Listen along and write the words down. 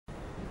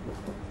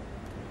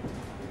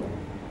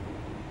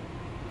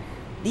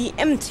The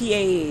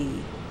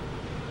MTA.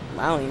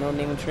 I don't even know what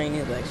the name of the train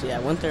is, actually. I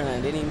went there and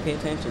I didn't even pay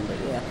attention, but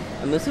yeah.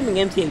 I'm assuming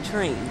MTA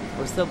train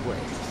or subway.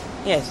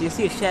 Yeah, so you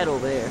see a shadow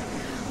over there.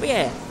 But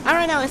yeah, I'm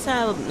right now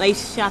inside a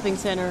nice shopping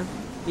center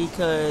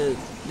because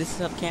this is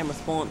how the camera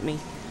spawned me.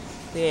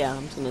 So yeah,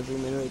 I'm just gonna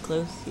zoom in really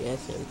close. Yeah,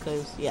 it's really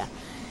close. Yeah.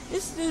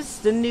 This is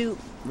the new...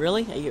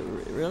 Really? Are you...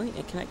 Really?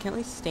 Can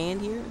I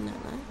stand here and not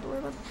have to worry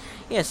about that?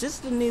 Yes, this is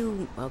the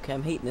new... Okay,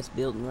 I'm hating this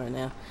building right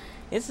now.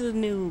 This is the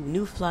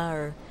new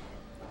flower.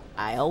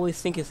 I always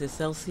think it's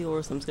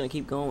Xcelsior, so I'm just gonna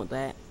keep going with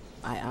that.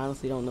 I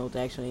honestly don't know what the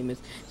actual name is.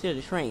 See,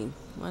 the train.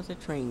 Why does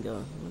that train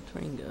go? Where'd the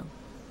train go?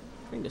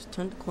 The train just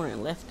turned the corner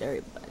and left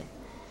everybody.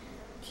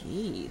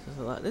 Jeez, that's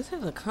a lot. This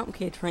has a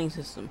complicated train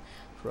system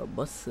for a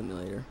bus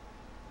simulator.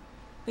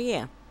 But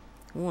yeah,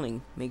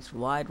 warning, makes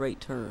wide right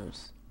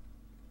turns.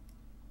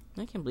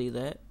 I can't believe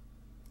that.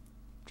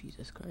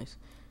 Jesus Christ.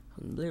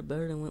 They're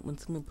better than when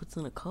someone puts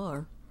in a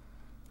car.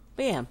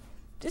 But yeah,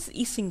 this is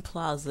Easting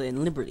Plaza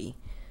in Liberty.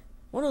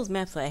 One of those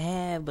maps I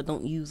have, but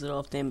don't use it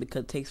often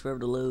because it takes forever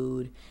to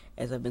load.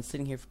 As I've been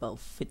sitting here for about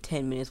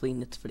 10 minutes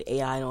waiting for the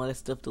AI and all that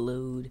stuff to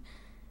load.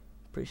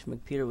 Pretty sure my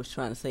computer was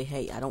trying to say,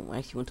 hey, I don't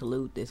actually want to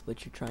load this,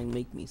 but you're trying to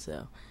make me,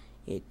 so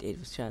it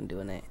was trying to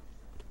do that.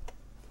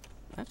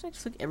 I have to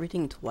actually click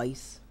everything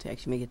twice to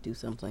actually make it do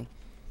something.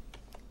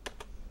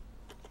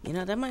 You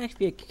know, that might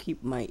actually be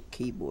my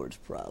keyboard's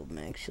problem,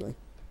 actually.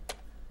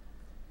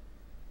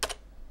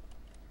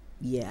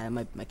 Yeah, that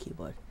might be my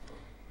keyboard.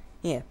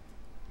 Yeah.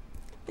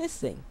 This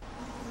thing.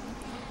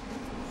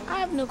 I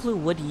have no clue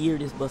what year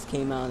this bus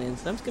came out in,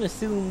 so I'm just gonna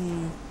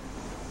assume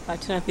by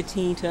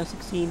 2015,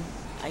 2016.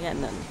 I got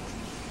nothing.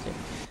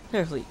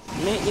 Seriously,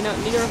 you know,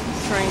 New York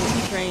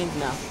trains,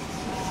 no.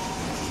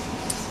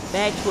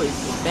 Bad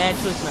choice. Bad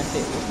choice when I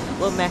said,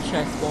 what map should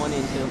I spawn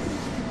into?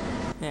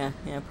 Yeah,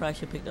 I probably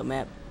should pick the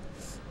map.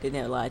 Didn't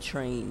have a lot of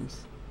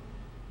trains.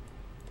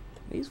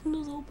 Are these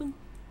windows open?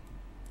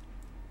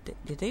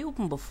 Did they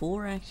open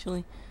before,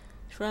 actually?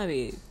 Try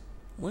to...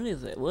 What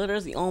is it? Well,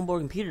 there's the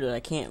onboard computer that I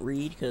can't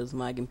read because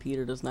my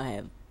computer does not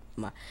have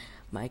my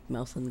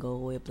mouse doesn't go all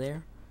the way up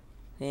there.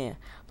 Yeah,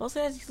 but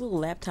also it has these little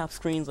laptop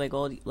screens like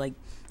all the, like,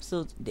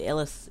 so the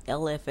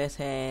LFS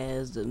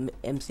has, the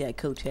MCI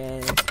coach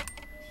has.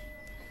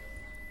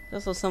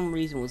 Also, some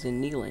reason was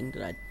in kneeling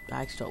that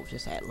I actually thought was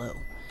just that low.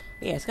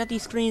 But yeah, it's got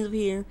these screens up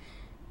here.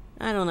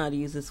 I don't know how to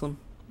use this one.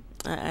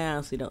 I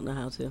honestly don't know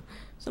how to.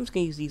 So I'm just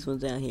gonna use these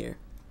ones down here.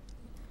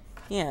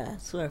 Yeah,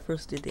 that's what I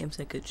first did the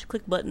MCI coach.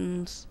 Click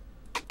buttons.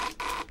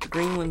 The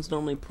green ones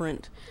normally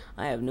print.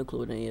 I have no clue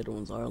what any other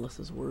ones are unless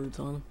there's words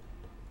on them.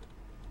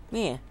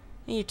 Yeah,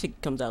 and your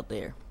ticket comes out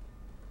there.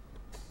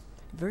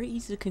 Very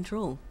easy to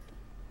control.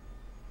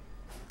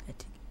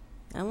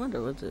 I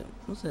wonder what's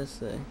that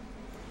say?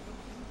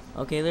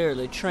 Okay, there are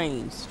the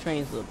trains.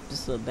 Trains look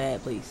just a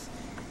bad place.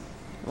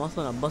 I'm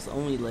also on a bus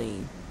only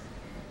lane.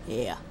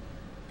 Yeah.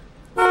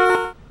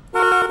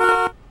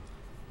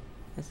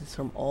 This is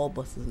from all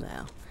buses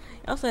now.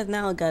 It also has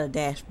now got a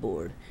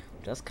dashboard.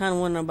 I was kind of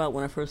wondering about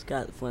when I first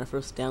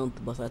downloaded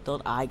the bus. I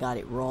thought I got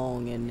it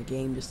wrong and the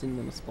game just didn't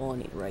want to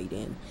spawn it right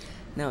in.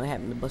 Now it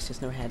happened, the bus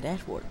just never had a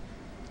dashboard.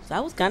 So I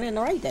was kind of in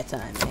the right that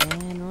time.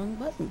 And wrong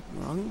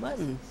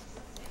button.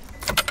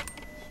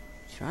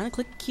 Trying to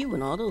click Q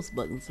and all those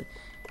buttons.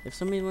 If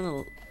somebody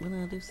wanna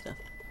do stuff.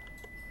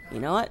 You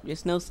know what?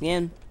 Just no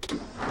skin.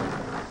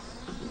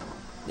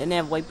 Didn't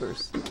have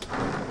wipers.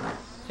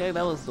 Okay,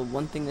 that was the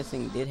one thing this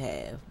thing did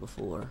have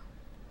before.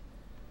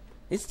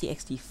 It's the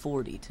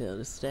XT40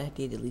 too. That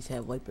did at least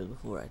have wipers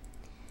before.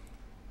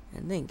 I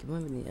think. It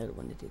might have been the other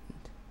one that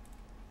didn't.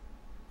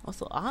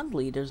 Also,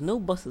 oddly, there's no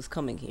buses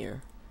coming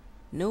here.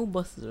 No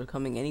buses are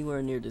coming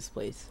anywhere near this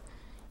place.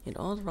 And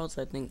all the routes,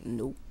 I think,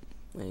 nope.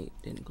 Wait,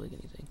 didn't click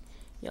anything.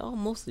 Yeah,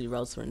 most of the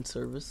routes are in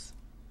service.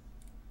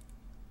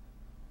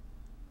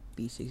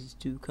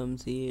 B62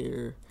 comes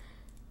here.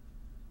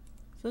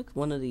 It's like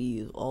one of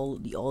these. All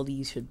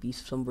these should be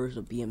some version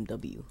of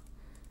BMW.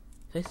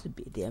 That's the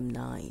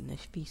M9. That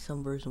should be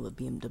some version of a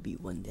BMW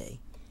one day.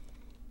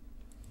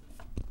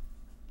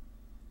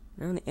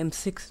 They're on the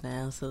M6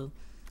 now, so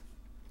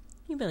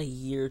maybe about a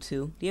year or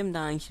two. The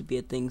M9 should be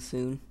a thing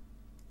soon.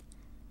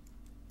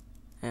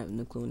 I have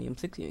no clue when the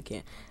M6 even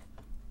can.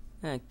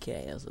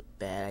 Okay, that was a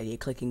bad idea.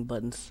 Clicking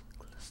buttons.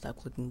 Stop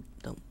clicking.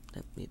 Don't.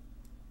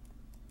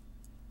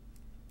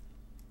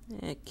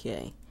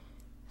 Okay.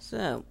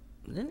 So,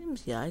 then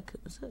MCI.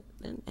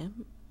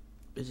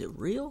 Is it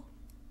real?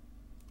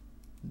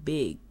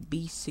 Big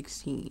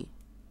B16.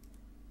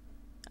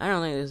 I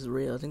don't think this is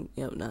real. I think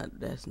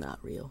that's not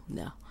real.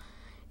 No.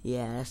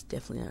 Yeah, that's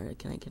definitely not real.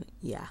 Can I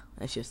yeah,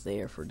 that's just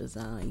there for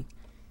design.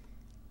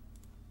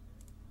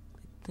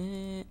 Like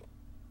that.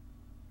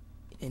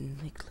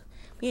 And like,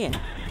 yeah.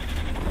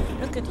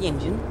 Look at the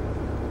engine.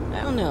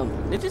 I don't know.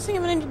 Did this thing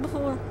have an engine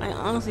before? I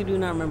honestly do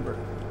not remember.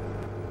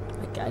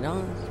 Like, I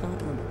don't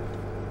remember.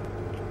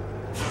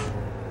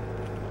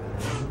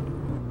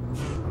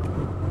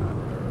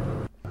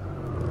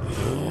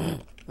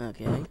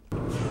 Okay.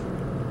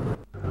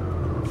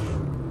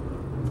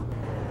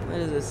 What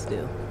does this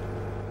do?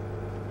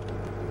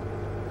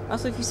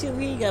 Also, if you see over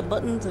here, you got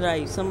buttons that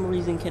I, for some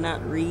reason,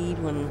 cannot read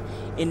when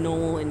in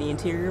the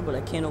interior, but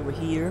I can over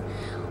here.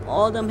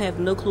 All of them have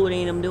no clue what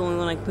I'm doing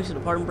when I push the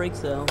parking brake,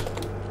 so...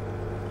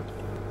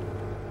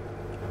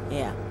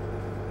 yeah.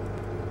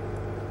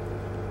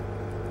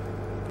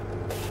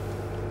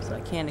 So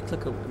I can't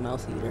click over the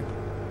mouse either.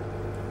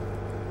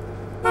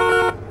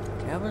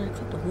 Okay, how about I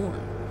click the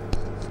horn?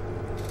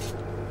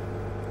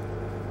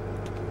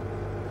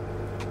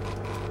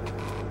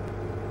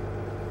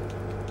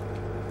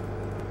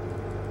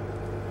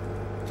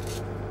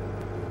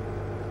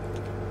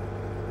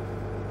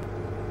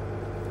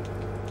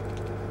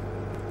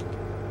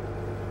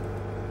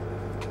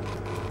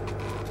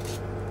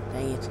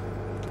 Dang it.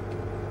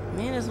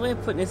 Man, there's a way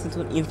of putting this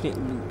into an infinite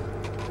loop.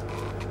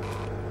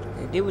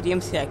 I did with the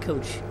MCI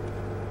coach.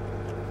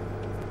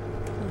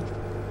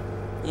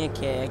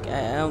 Okay,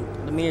 I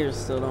don't, the mirrors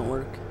still don't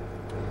work.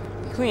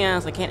 To be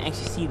honest, I can't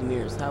actually see the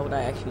mirrors. How would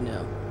I actually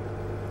know?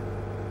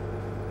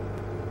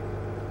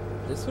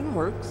 This one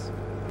works.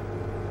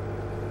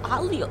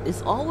 Oddly,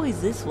 it's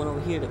always this one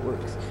over here that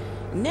works.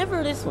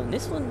 Never this one.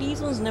 This one,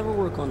 these ones never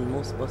work on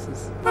most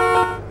buses.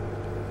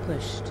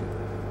 Pushed.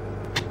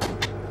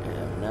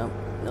 No,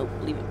 nope.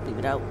 Leave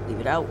it out. Leave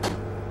it out.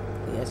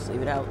 Yes,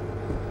 leave it out.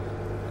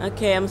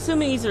 Okay, I'm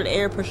assuming these are the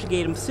air pressure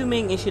gauge. I'm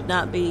assuming it should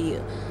not be.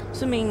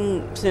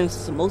 Assuming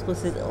since most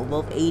buses are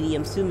above 80,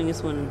 I'm assuming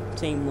this one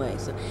same way.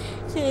 So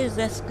it says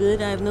that's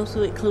good. I have no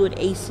clue what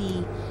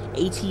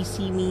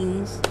ATC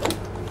means.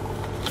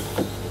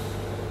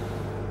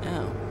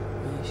 Oh,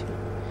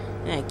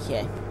 okay.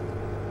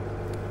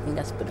 I think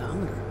that's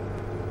speedometer.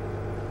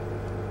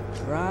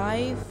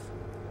 Drive.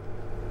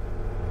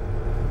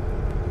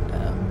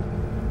 Oh.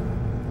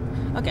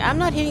 Okay, I'm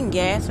not hitting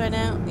gas right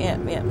now. Yeah,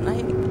 I'm not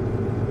hitting.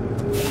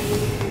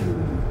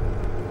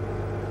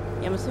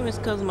 Yeah, I'm assuming it's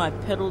because my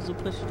pedals are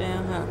pushed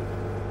down, huh?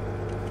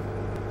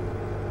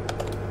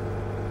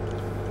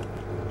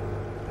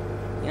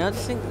 You know,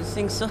 this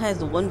thing still has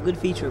the one good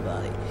feature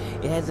about it.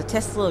 It has the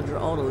Tesla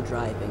auto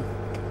driving.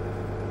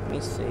 Let me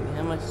see,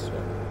 how much...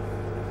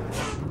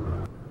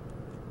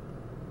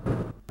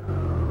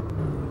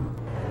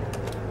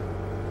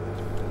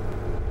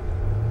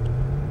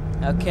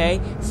 Okay,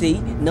 see?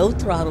 No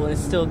throttle and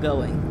it's still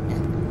going.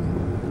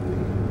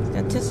 It's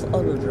got Tesla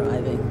auto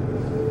driving.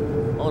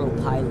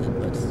 Autopilot,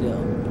 but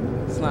still.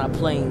 It's not a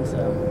plane,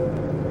 so...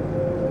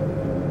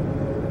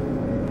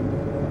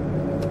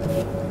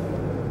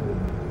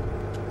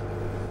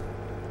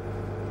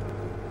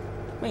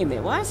 Wait a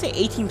minute, why did I say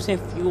 18%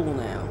 fuel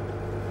now?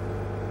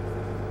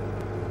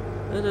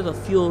 There's a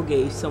fuel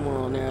gauge somewhere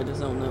on there, I just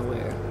don't know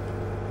where.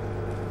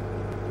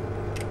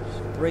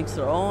 Brakes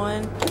are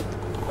on.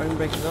 Running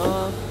brakes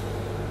off.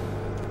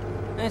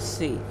 Let's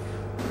see.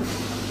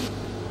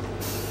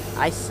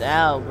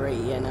 Oh, great.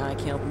 Yeah, now I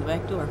can't open the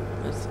back door.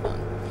 That's fun.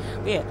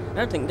 But yeah,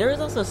 another thing. There is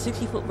also a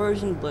 60-foot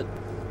version, but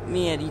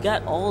man, you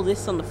got all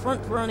this on the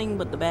front running,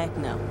 but the back,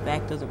 no. The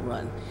back doesn't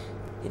run.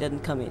 It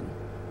doesn't come in.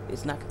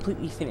 It's not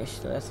completely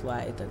finished, so that's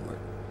why it doesn't work.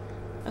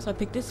 That's why I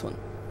picked this one.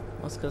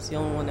 That's because the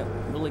only one that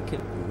really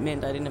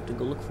meant I didn't have to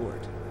go look for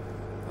it.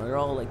 Or they're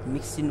all like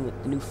mixed in with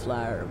the new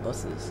Flyer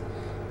buses.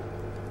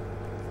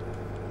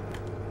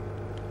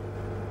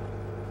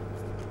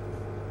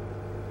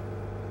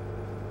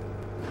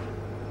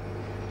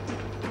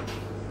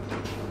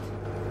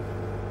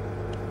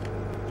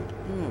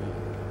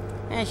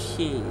 Let's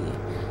see.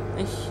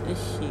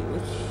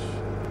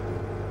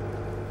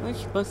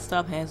 Which bus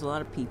stop has a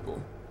lot of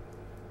people?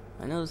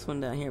 I know this one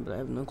down here, but I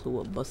have no clue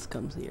what bus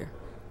comes here.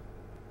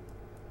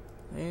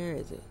 Where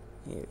is it?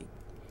 Here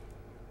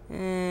we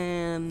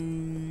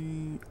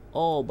go.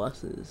 All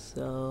buses.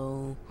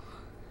 So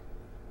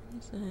I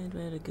guess I'd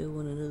rather go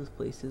one of those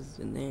places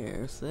than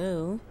there.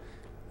 So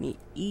need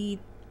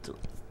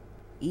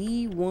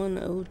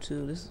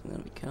E102. This is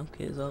gonna be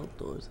complicated as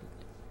outdoors.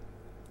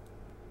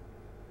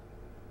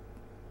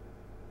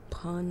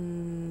 I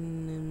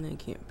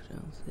can't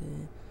pronounce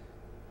it.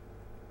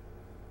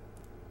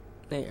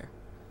 There.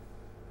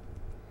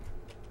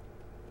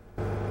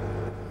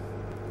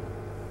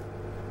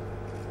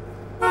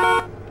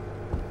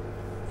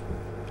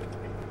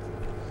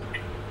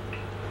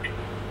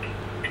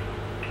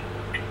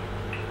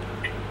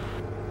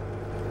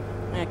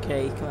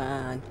 Okay, come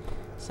on.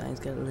 Sign's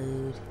gotta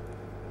load.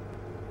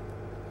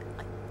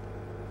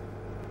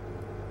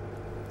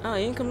 Oh, it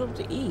didn't come up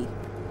to E.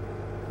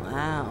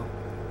 Wow.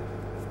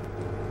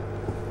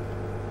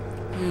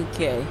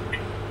 Okay.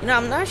 You know,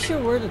 I'm not sure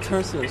where the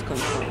turn signals come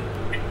from.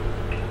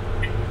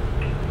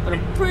 But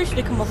I'm pretty sure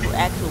they come off an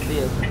actual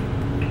vehicle.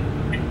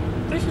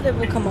 Pretty sure they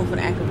will come off an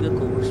actual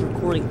vehicle which is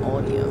recording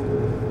audio.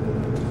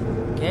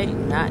 Okay,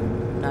 not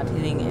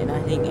hitting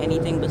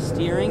anything but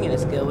steering, and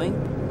it's going.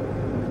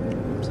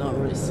 It's not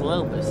really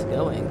slow, but it's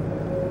going.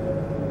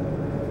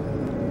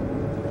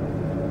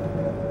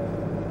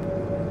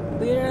 We'll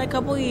be there in a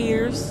couple of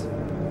years.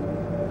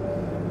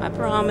 I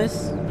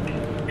promise.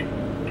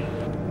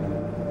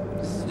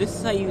 This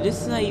is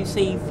how you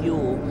save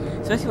fuel,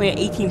 especially when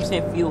you have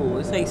 18% fuel.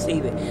 This is how you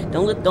save it.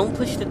 Don't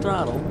push the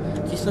throttle.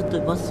 Just let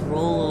the bus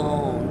roll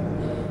along,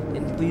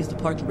 and Please the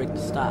parking brake to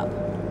stop.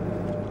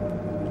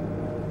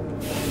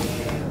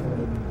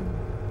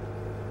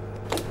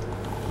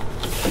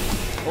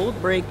 Old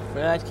brake.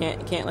 I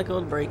can't like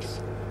old brakes.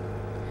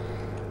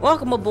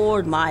 Welcome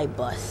aboard my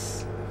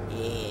bus.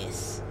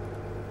 Yes.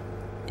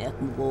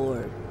 Welcome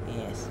aboard.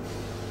 Yes.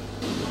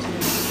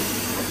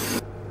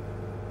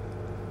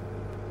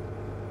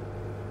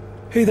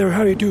 Hey there,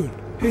 how you doing?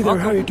 Hey there,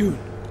 how you doing?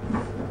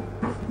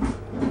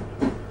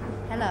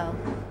 Hello.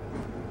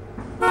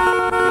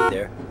 Hey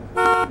there.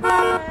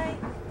 Hi.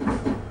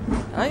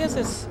 I guess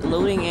it's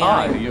loading AI.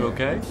 Hi, are you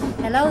okay?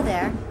 Hello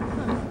there.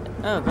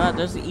 Oh god,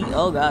 there's the E.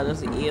 Oh god,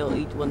 there's the EL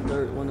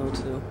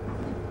 102.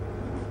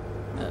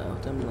 Uh-oh,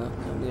 time to go.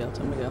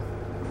 Time to go.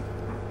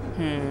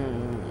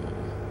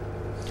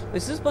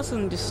 Is this bus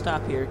doesn't just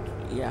stop here?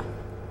 Yeah.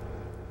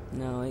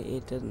 No,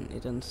 it doesn't.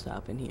 It doesn't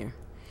stop in here.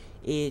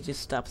 It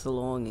just stops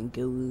along and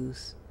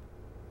goes.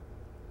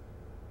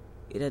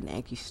 It doesn't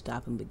actually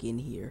stop and begin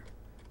here.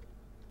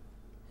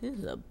 This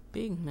is a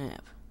big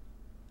map.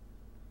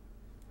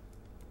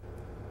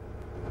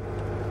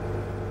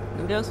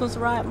 Nobody else wants to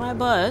ride my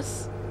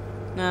bus?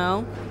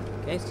 No?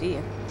 Okay, see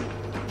ya.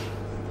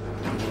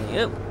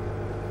 Yep.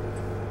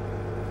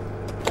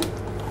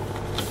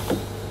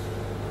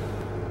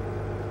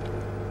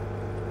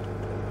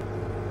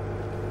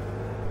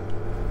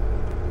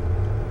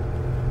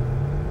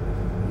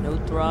 No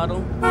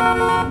throttle?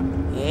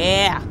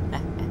 Yeah!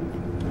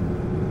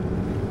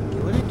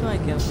 Okay, where do I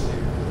go from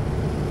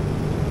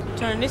there?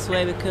 Turn this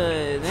way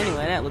because,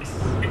 anyway, that looks...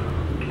 I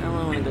don't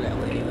want to go that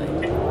way anyway.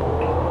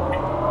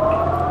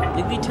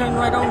 Did we turn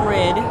right on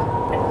red?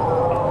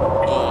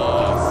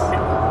 Yes.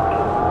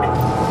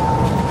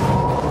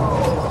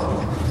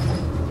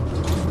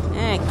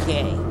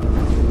 Okay.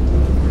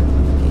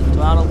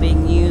 Throttle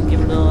being used, get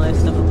rid of all that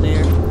stuff up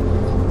there.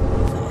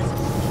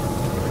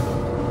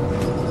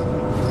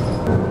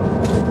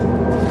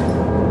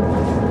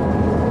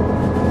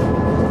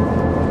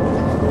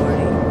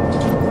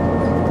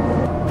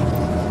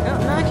 No,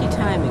 not actually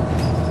timing. I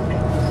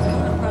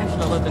probably should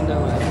have let them go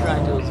when I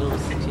tried to do a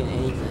 060 and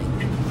anything.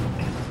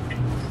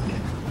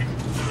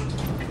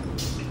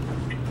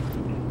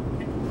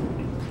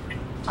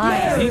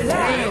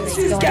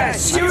 This guy's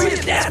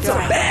serious. That's a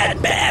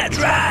bad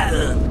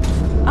driver.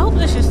 I hope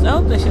that's just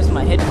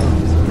my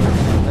headphones.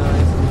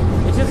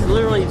 It's just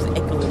literally just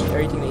echoing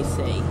everything they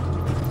say.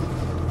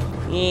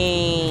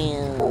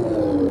 Yes.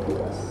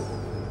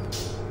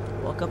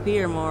 Walk up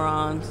here,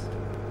 morons.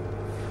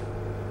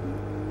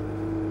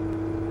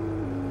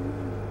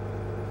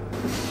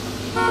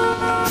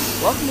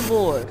 Welcome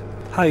aboard.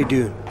 How you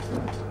doing?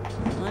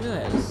 I do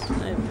this.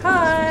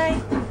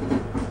 Hi.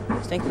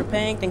 Thanks for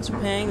paying.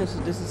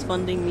 This is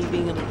funding me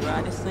being able to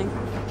ride this thing.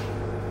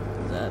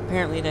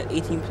 Apparently it had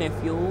 18%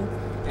 fuel,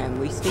 and I'm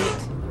wasting it.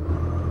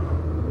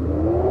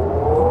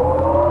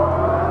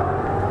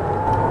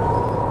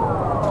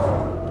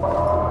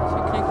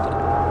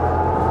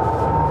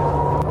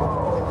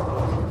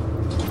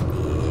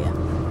 Yeah.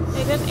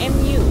 Hey, that's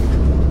MU.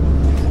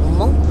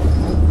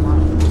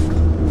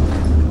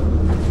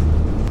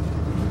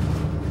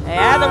 Hey,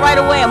 out of the right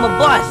of way. I'm a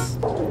bus.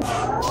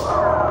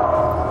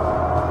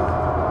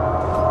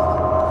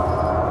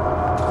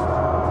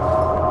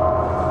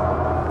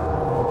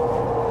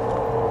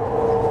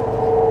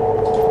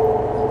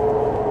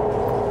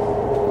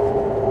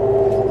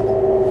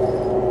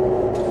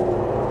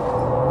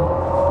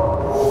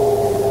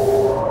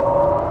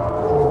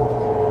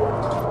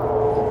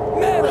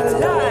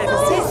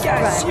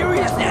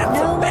 Serious. That's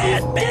a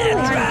bad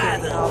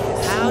driver.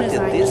 How did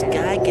this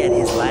guy get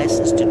his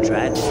license to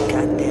drive this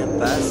goddamn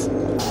bus?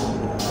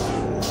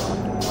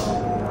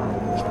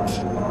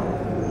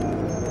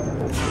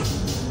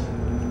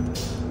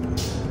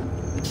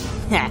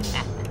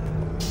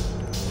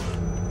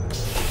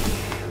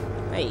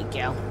 There you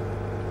go.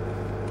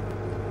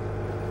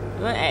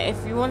 If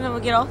you want to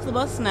get off the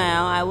bus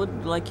now, I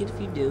would like it if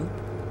you do.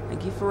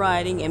 Thank you for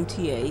riding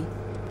MTA.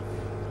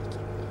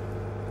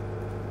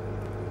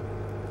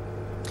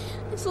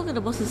 Let's look at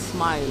the bus is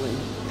smiling.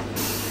 A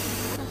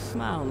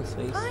smile on his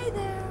face. Hi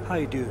there. How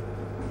you doing?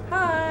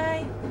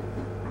 Hi.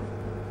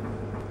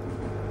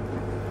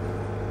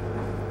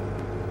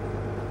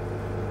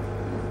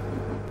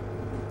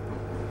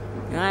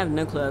 And I have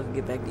no clue how to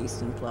get back to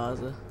Eastern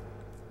Plaza.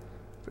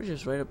 Pretty sure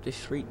it's right up this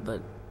street,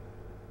 but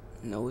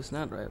no, it's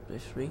not right up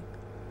this street.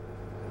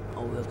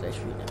 Oh, we're up that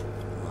street now.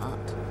 Not.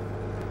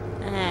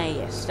 Ah,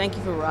 yes. Thank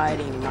you for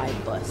riding my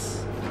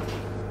bus. I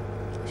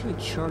should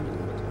be charging,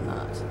 but I'm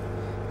not. So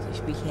I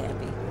should be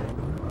happy.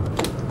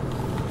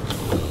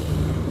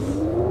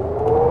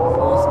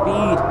 Full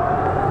speed.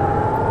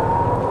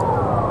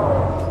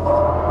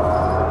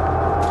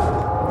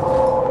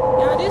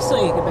 Yeah, I did say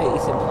you could pay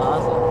Eastern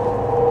Plaza.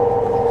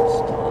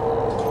 Just gotta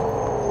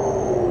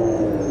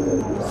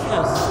make a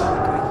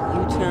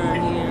U-turn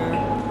here.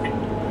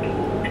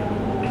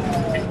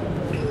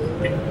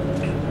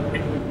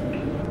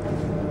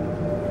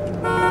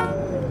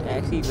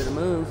 Taxi, better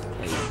move.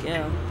 There you go.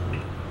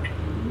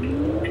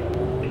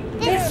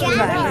 This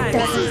guy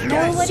doesn't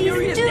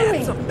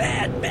That's some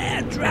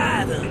bad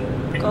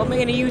driving. Called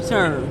making a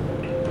U-turn.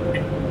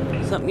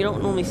 Something you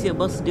don't normally see a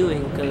bus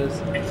doing,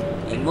 because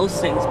in most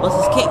things,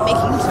 buses can't make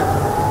a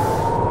U-turn.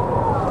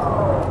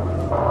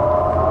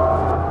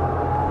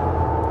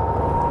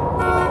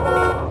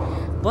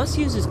 Bus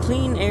uses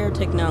clean air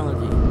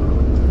technology.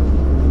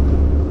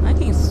 I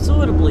can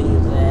sort of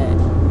believe that.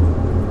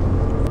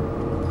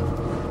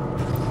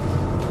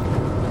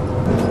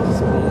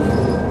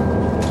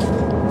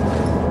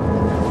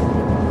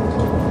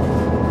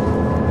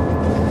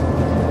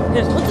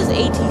 Yes, what does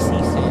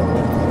ATC stand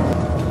for?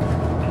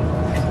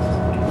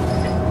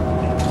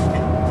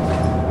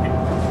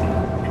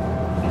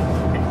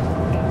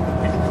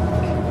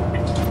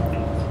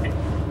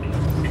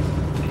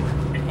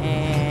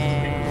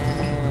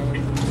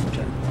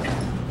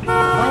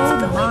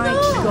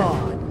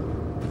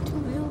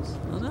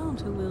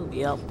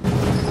 Yep.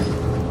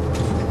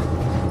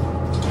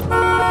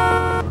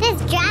 This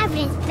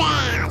driving is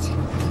bad.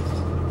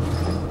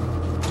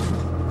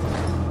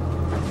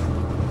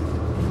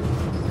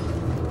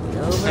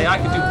 Hey, I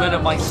can do better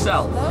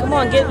myself. Come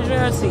on, get in the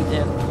driver's seat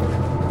then.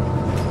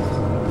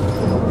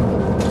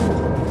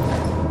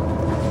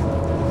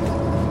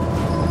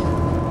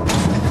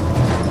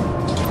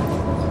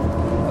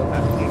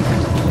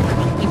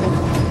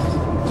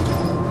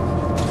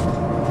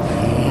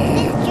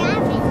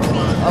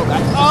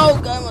 Oh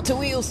god, my two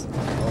wheels.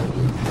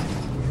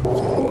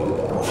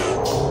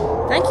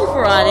 Thank you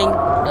for riding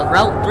the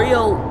Route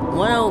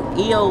 3010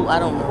 EO, I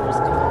don't know what it's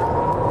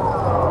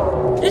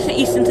called. This is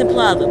Easton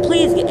Plaza.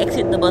 Please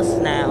exit the bus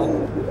now.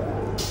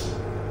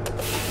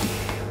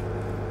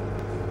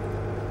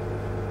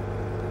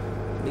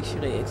 Make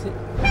sure they exit.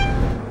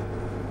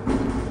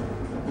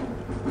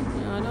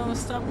 No, I don't have a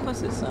stop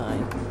busted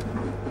sign.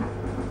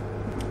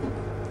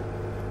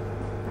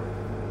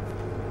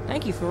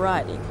 Thank you for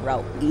riding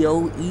Route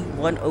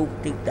EOE10.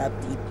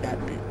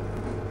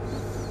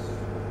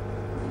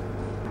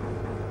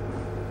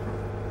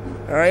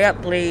 Hurry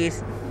up,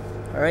 please.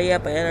 Hurry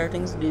up, I got other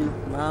things to do.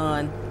 Come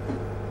on.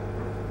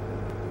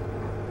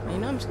 You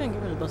know, I'm just gonna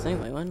get rid of the bus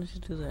anyway. Why don't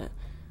you do that?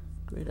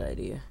 Great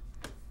idea.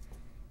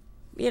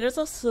 Yeah, there's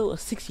also a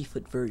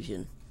 60-foot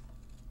version.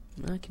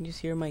 I can just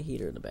hear my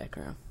heater in the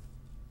background.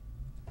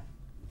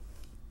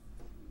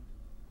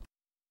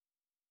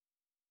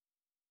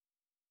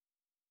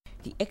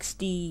 The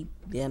XD,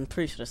 yeah, I'm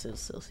pretty sure that says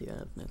Xcelsior, I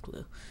have no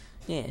clue.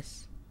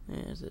 Yes,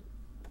 there's it.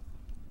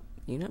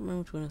 Do you not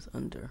remember which one is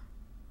under?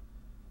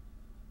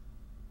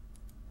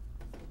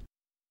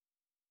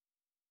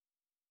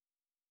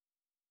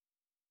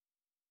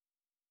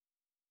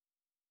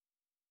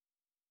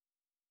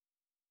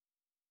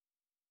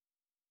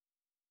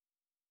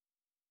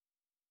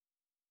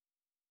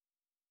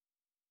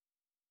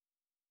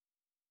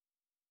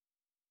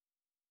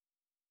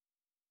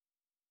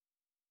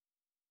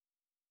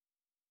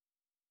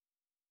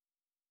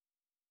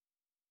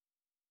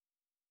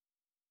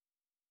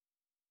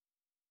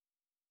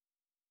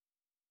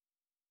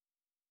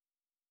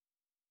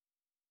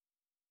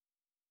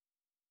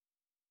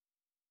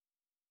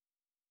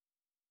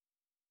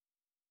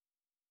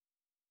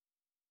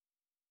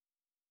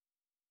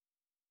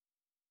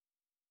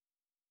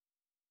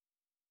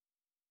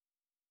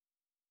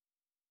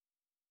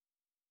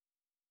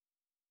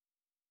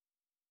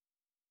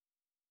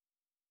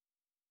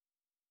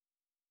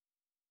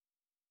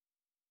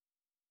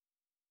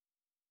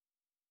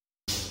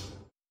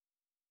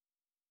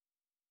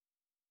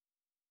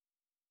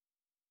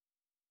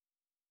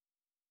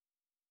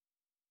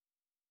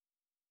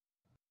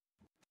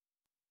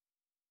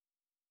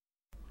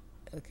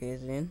 Okay,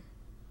 is it in?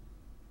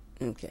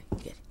 Okay,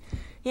 good.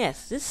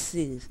 Yes, this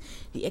is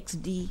the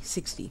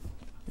XD60,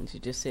 as you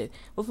just said,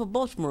 with a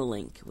Baltimore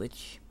link,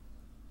 which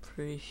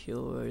pretty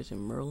sure is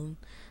in Maryland.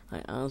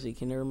 I honestly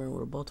can never remember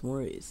where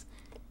Baltimore is.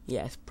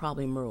 Yeah, it's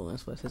probably Maryland.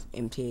 That's why it says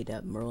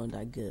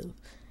mta.maryland.gov.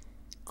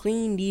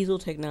 Clean diesel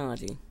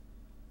technology.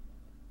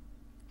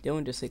 They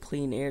don't just say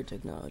clean air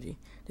technology.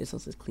 This one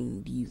says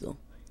clean diesel.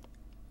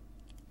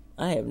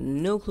 I have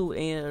no clue what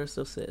any other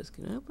stuff says.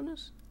 Can I open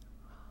this?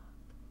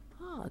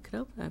 Oh, I could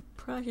open it. I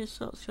probably just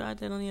tried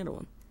that on the other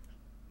one.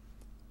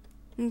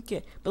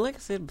 Okay, but like I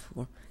said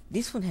before,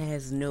 this one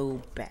has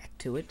no back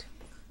to it.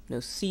 No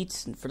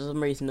seats, and for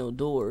some reason no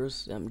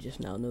doors. I'm just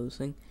now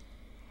noticing.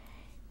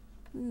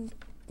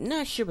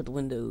 Not sure about the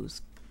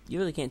windows. You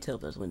really can't tell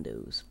if there's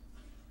windows.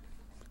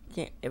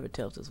 Can't ever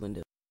tell if there's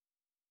windows.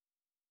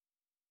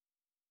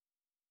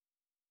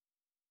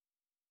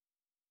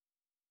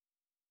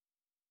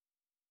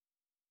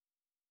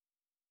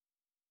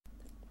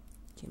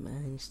 Can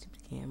I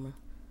stupid camera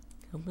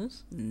open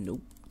this?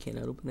 Nope,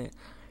 cannot open that.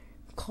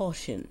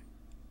 Caution.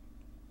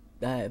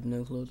 I have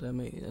no clue what that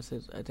means. That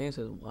says, I think it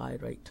says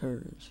wide right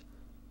turns.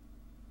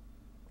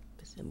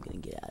 But I'm gonna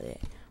get out of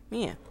that.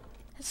 Man,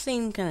 that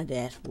same kind of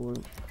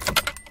dashboard.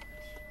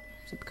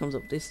 So it comes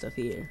up with this stuff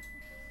here.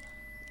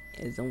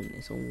 Its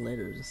own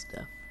letters and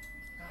stuff.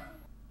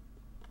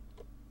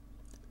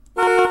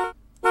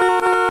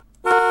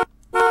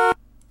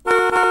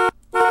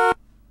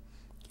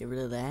 Get rid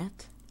of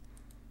that.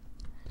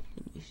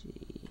 Let me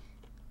see.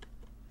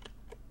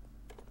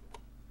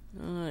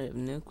 I have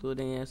no clue what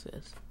any of that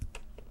says.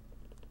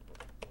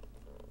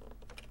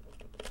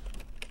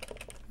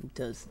 It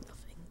does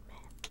nothing,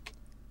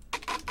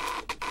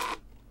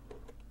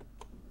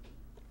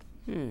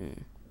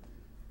 man.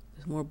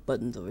 There's more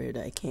buttons over here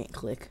that I can't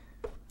click.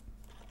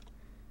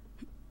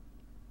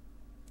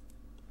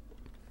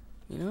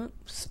 You know what?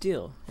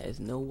 Still has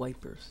no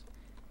wipers.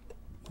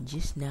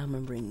 Just now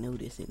remembering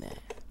noticing that.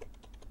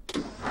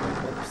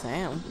 Wiper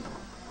sound.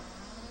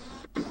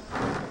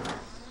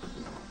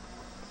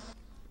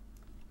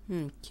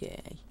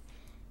 Okay.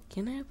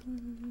 Can I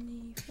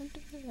open the front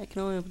door? I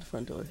can only open the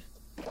front doors.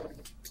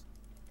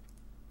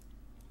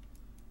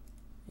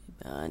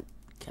 Come on.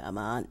 Come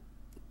on.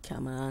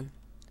 Come on.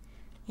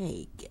 There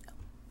you go.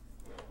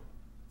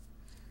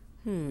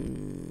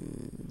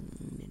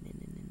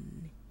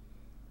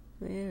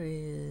 Where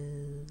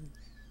is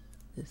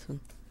this one?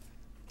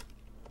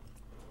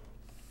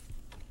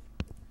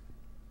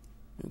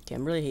 Okay,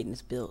 I'm really hating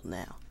this build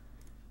now.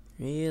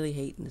 Really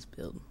hating this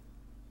build.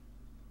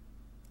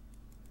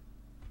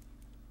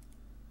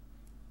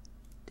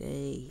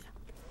 Day.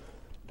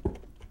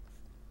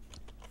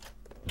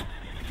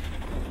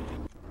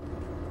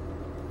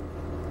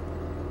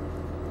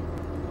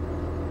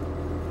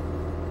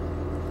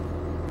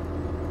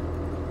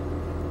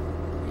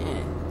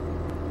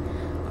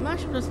 I'm not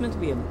sure if that's meant to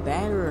be a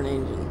bat or an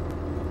engine.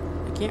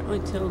 I can't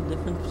really tell the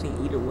difference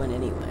between either one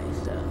anyway,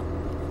 so.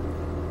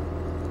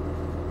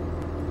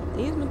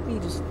 These might be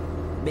just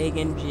big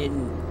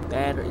engine,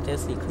 battery,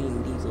 that's the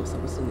clean diesel, so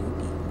I'm assuming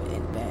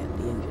and bad,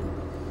 the engine.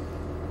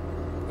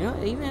 You know,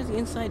 it even has the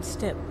inside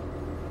step,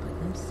 but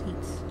no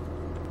seats.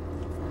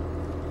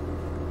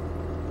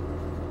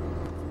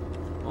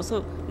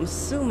 Also, I'm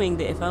assuming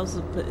that if I was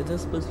to put, if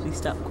that's supposed to be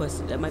stop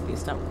requested, that might be a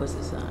stop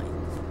requested sign.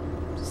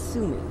 I'm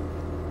assuming.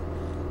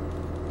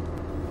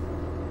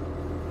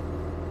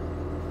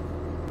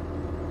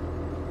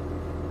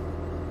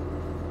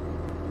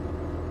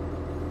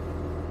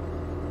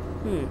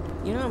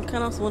 You know, I'm kind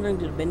of also wondering,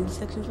 do the bendy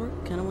sections work?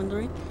 Kind of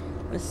wondering.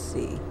 Let's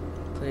see.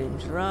 Put it in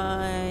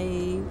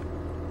drive.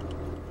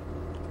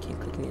 Can't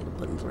click any of the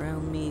buttons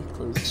around me.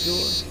 Close the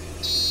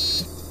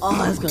door. Oh,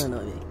 that's gonna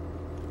annoy me.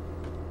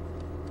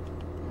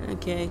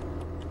 Okay.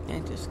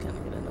 That just kind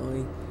of got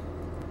annoying.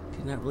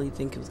 Did not really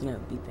think it was gonna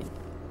have beeping.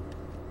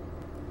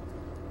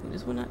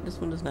 This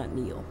one does not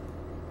kneel.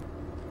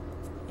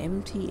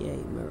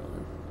 MTA,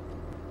 Maryland.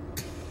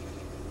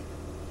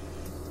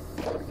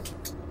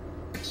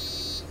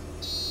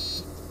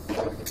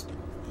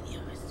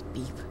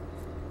 Beep.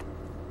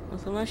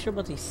 Also, I'm not sure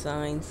about these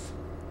signs.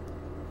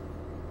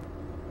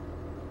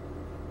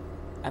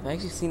 I've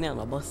actually seen that on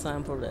a bus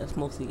sign before. That's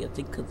mostly, I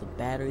think, because the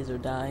batteries are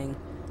dying.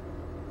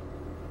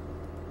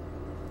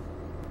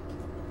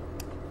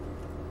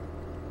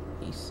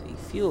 You see,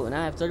 fuel, and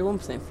I have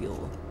 31%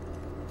 fuel.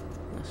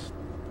 That's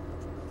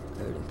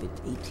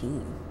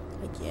 18,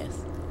 I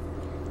guess.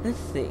 Let's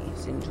see.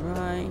 It's in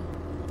dry.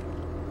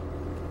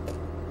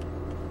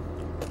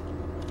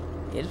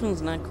 Yeah, this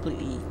one's not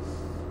completely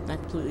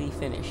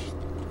finished,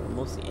 or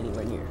mostly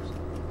anywhere near.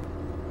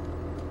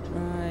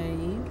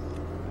 Drive.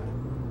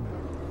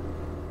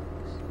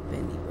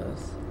 Bendy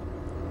bus.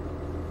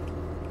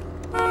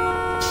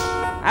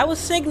 I was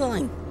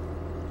signaling.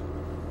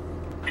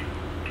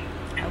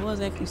 I was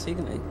actually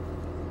signaling.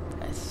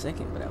 A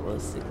second, but I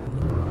was signaling.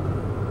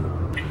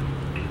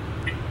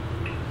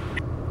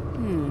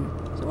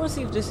 So I want to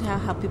see if this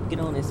how people get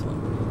on this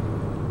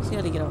one. See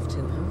how they get off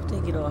too. How do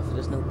they get off if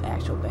there's no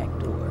actual back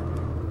door?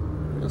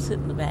 We'll sit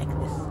in the back of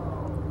this.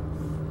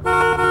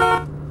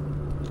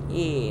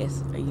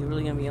 Yes. Are you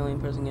really gonna be the only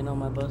person getting on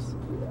my bus?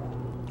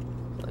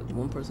 Like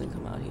one person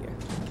come out here.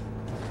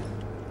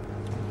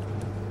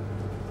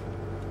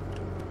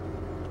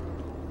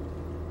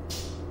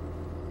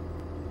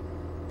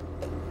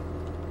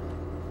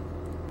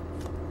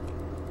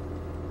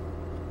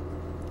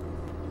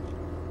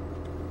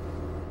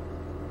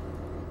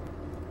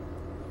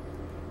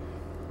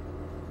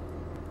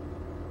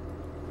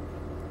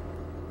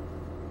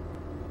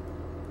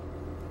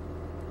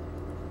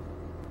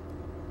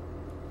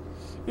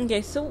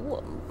 Okay,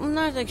 so I'm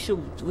not actually sure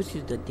which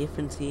is the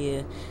difference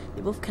here.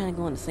 They both kind of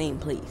go in the same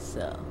place,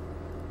 so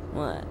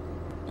what?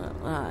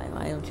 Why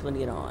don't you want to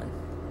get on?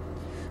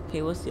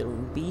 Okay, what's the other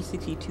one?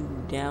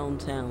 B62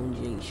 Downtown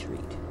J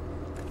Street.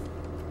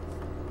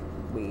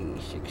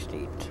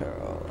 B62.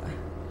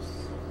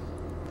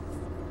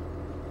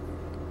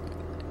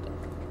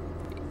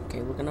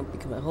 Okay, we're gonna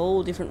become a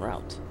whole different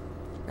route.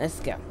 Let's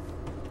go.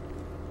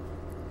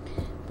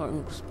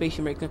 Parking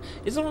station brake.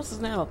 This almost is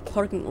now a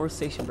parking or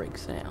station brake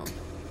sound.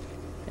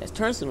 It's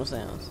turn signal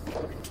sounds.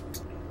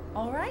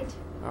 All right.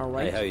 All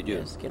right. Hey, how you doing?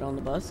 Yes, get on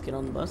the bus. Get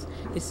on the bus.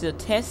 It's a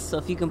test, so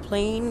if you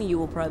complain, you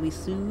will probably be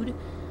sued.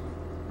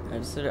 I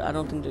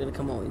don't think they're gonna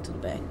come all the way to the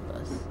back of the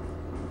bus.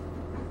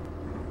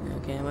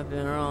 Okay, I might be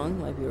wrong.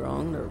 Might be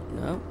wrong.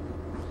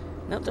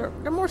 No,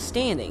 they're more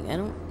standing.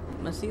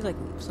 I see like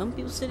some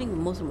people sitting, but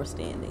most of them are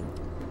standing.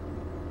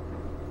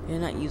 They're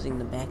not using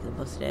the back of the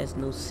bus. It has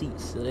no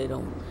seats, so they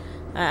don't.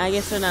 I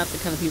guess they're not the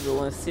kind of people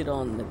that want to sit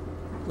on the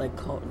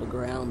the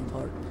ground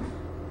part.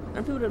 There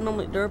are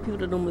people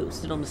that normally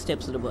sit on the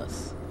steps of the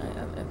bus.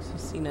 I've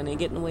seen that. They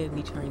get in the way of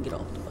me trying to get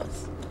off the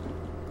bus.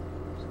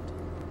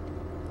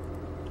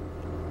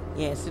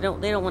 Yes, they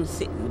don't want to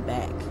sit in the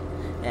back,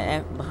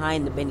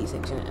 behind the bendy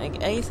section. I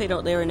guess they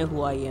already know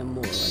who I am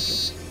more.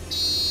 Because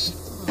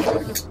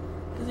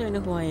they already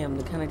know who I am.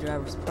 The kind of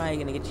driver's probably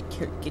gonna get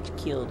you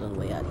killed on the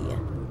way out of here.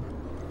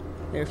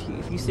 There,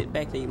 if you sit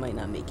back there, you might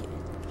not make it.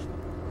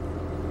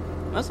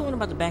 I also wonder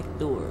about the back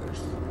doors.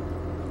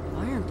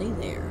 Why aren't they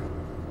there?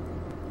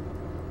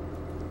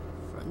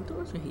 Front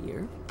doors are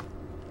here.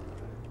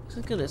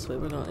 Let's go this way.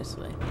 We're going this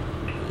way.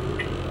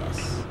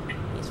 Yes.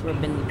 Yes, we're a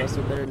bendy bus.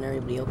 We're better than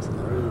everybody else in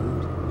the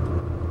road.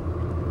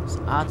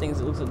 Some odd things.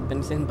 It looks like the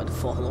bendy thing about to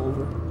fall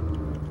over.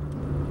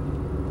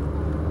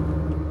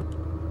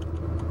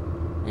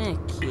 Okay.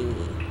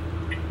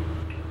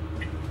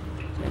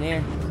 Turn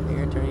here.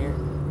 Turn here.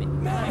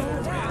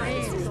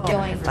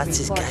 What's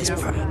this guy's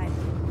problem?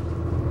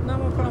 Not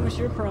my problem, it's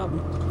your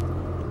problem.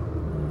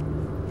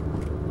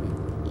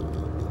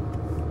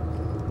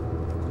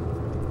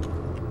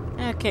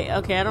 Okay,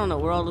 I don't know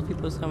where all the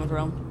people is coming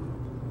from.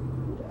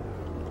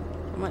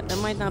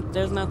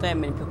 There's not that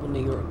many people in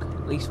New York,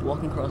 at least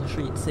walking across the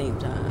street at the same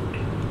time.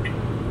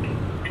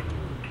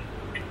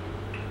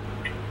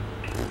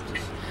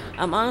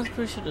 I'm honestly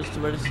pretty sure the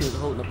registry is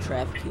holding up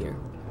traffic here.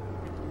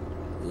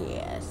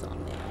 Yeah, it's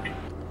on there.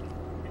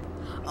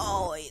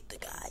 Oh, I hit the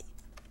guy.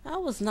 I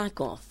was not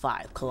going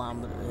 5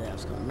 kilometers. I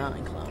was going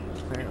 9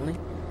 kilometers, apparently.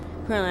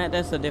 Apparently,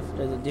 there's a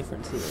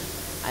difference here.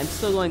 I'm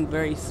still going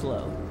very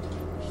slow.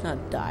 I should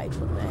not die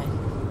from that.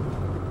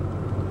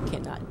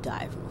 Cannot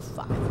die from a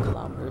 5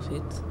 kilometers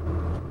hit.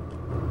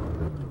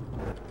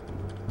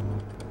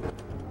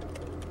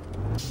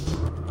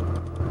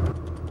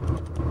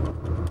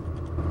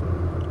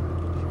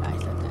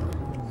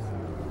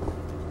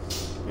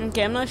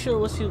 Okay, I'm not sure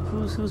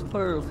who's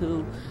part of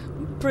who.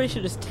 I'm pretty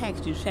sure this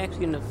taxi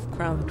and the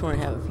Crown Victoria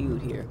have a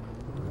feud here.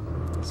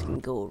 So you can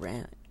go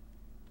around.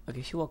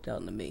 Okay, she walked out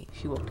into me.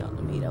 That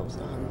was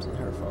 100%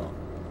 her fault.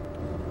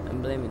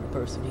 I'm blaming the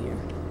person here.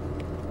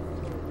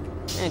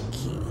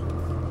 Okay.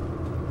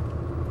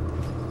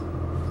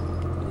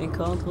 You can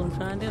call to what I'm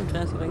trying to do. I'm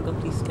trying to see if I can go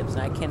up these steps.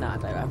 I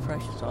cannot. I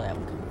probably should saw that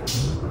one coming.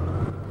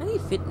 How do you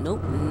fit?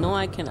 Nope. No,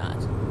 I cannot.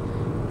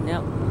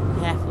 Nope.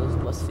 Half of this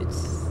bus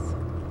fits.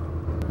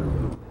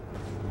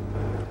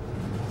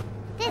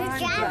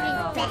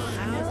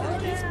 How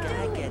did this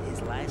guy get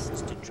his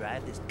license to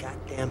drive this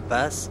goddamn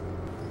bus?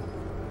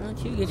 Why don't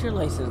you get your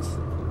license?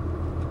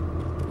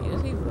 Hey,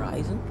 does it say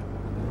Verizon?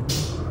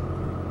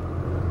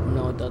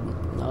 No, it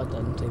doesn't. No, it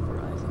doesn't say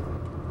Verizon.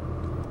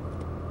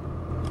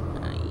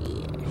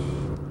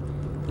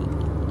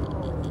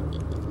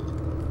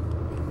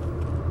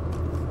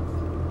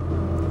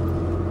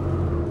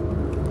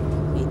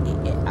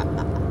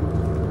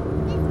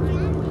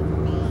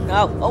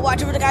 Oh,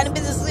 watch out for the guy in the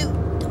business suit.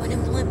 Doing him.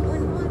 I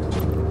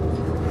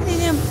need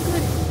him.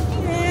 Good.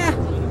 Yeah.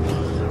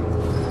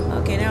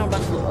 Okay, now I'm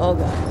about to. Oh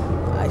god,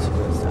 I should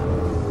really stop.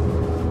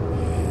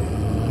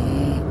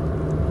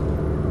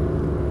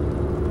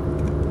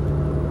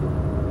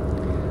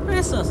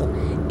 I saw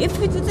something. If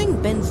the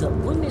thing bends up,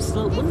 wouldn't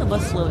the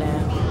bus slow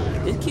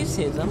down? This kid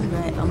says I'm a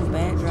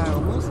bad driver.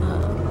 Almost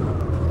not.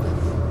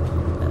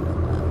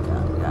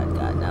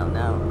 God,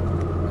 no.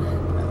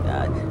 Oh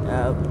god,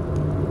 no.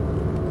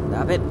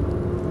 Stop it.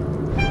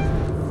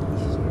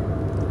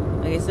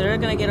 Okay, so they're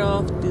gonna get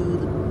off to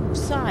the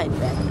side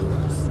back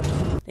doors.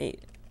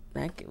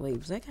 Wait,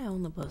 was that guy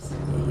on the bus? Yeah,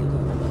 he was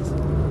on the bus.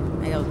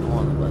 That guy was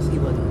on the bus. He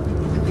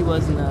wasn't, he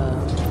was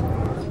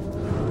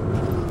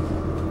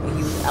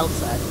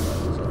outside the bus.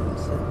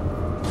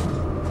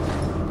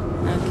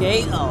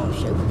 Okay, oh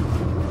shit.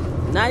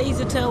 Not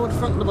easy to tell what the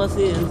front of the bus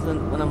is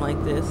when I'm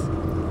like this.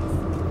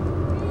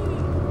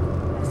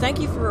 Thank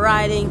you for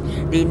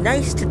riding the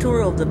nice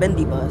tutorial of the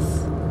bendy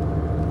bus.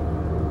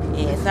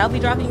 Yes, I'll be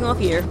dropping you off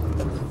here.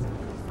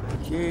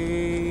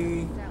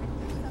 Okay.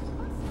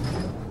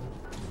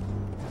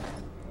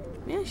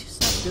 Maybe I should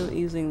stop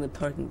using the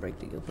parking brake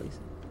to go places.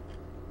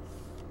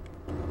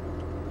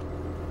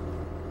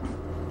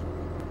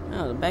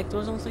 Oh, the back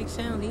doors don't make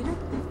sound either?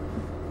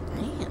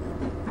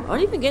 Damn. Are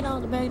they even getting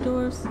out the back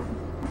doors? I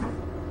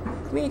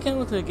mean, it kind of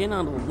looks like getting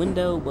out of a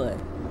window, but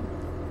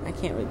I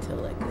can't really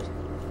tell that good.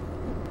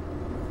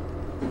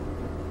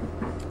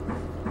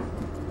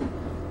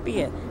 But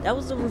yeah, that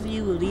was the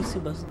review of these two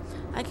buses.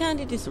 I kind of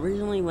did this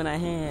originally when I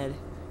had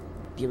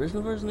the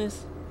original version of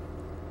this.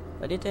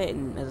 I did that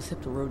as a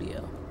Scepter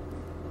Rodeo.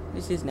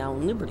 This is now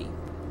in Liberty.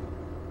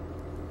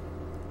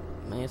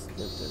 Man,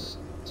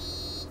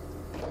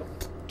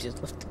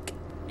 just left the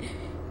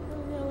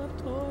I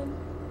left on.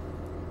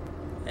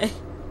 If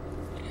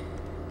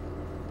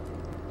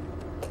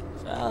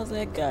I was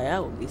that guy, I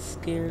would be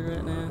scared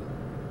right now.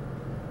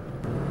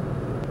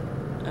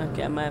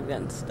 Okay, I might have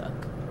gotten stuck.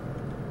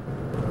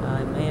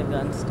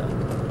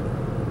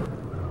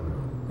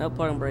 No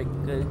parking brake,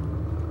 good.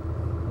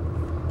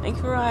 Thanks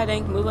for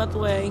riding, move out the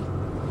way.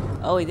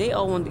 Oh wait, they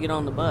all wanted to get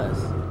on the bus.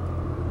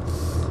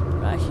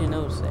 I should have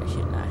noticed that,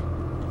 shouldn't I?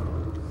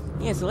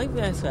 Yeah, so like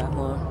I said,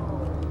 well,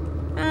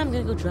 I'm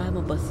gonna go drive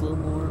my bus a little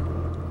more.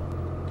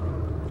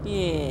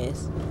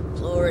 Yes.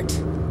 Floor it.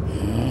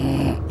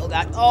 Oh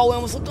god. Oh, we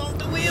almost slipped on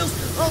the wheels.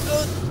 Oh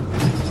god.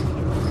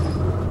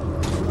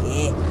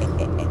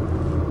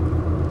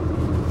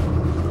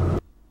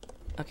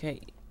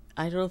 Okay.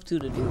 I drove to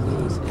the do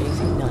these. AC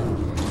done.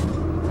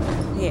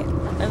 Yeah.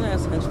 I've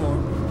asked much more.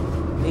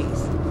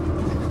 Please.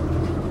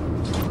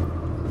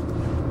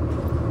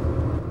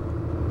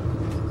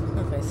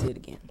 What if I see it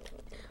again?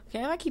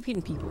 Okay, I keep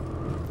hitting people.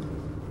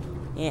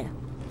 Yeah.